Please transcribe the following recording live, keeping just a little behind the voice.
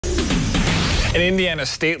An Indiana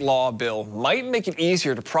state law bill might make it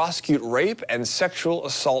easier to prosecute rape and sexual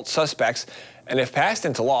assault suspects. And if passed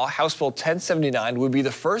into law, House Bill 1079 would be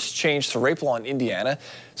the first change to rape law in Indiana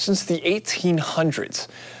since the 1800s.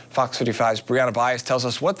 Fox 55's Brianna Bias tells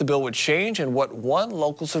us what the bill would change and what one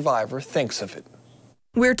local survivor thinks of it.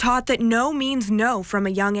 We're taught that no means no from a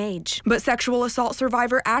young age. But sexual assault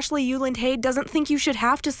survivor Ashley Euland-Hade doesn't think you should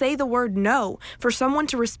have to say the word no for someone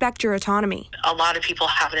to respect your autonomy. A lot of people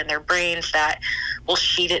have it in their brains that, well,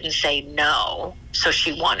 she didn't say no, so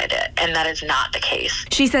she wanted it, and that is not the case.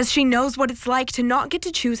 She says she knows what it's like to not get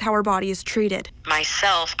to choose how her body is treated.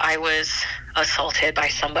 Myself, I was assaulted by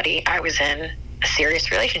somebody I was in a serious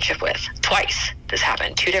relationship with. Twice this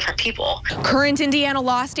happened, 2 different people. Current Indiana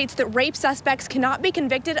law states that rape suspects cannot be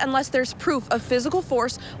convicted unless there's proof of physical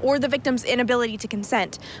force or the victim's inability to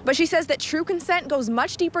consent. But she says that true consent goes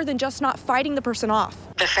much deeper than just not fighting the person off.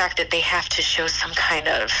 The fact that they have to show some kind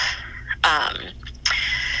of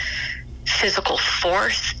physical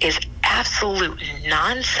force is absolute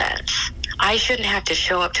nonsense. I shouldn't have to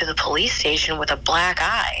show up to the police station with a black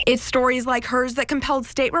eye. It's stories like hers that compelled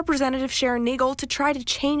State Representative Sharon Neagle to try to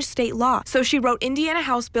change state law. So she wrote Indiana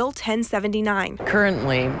House Bill 1079.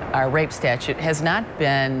 Currently, our rape statute has not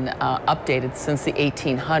been updated since the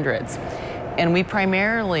 1800s. And we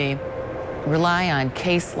primarily rely on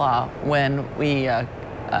case law when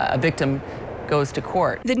a victim goes to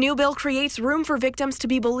court. The new bill creates room for victims to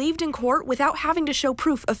be believed in court without having to show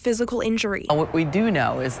proof of physical injury. What we do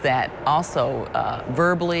know is that also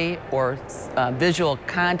verbally or visual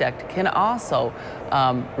conduct can also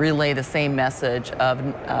relay the same message of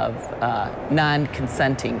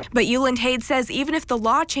non-consenting. But Euland-Hade says even if the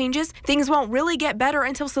law changes, things won't really get better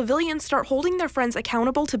until civilians start holding their friends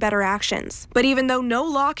accountable to better actions. But even though no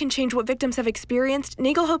law can change what victims have experienced,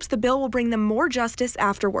 Neagle hopes the bill will bring them more justice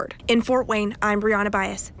afterward. In Fort Wayne, I'm Brianna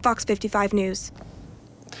Bias, Fox 55 News.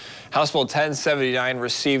 House Bill 1079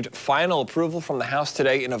 received final approval from the House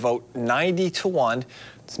today in a vote 90-1.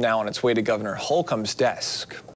 It's now on its way to Governor Holcomb's desk.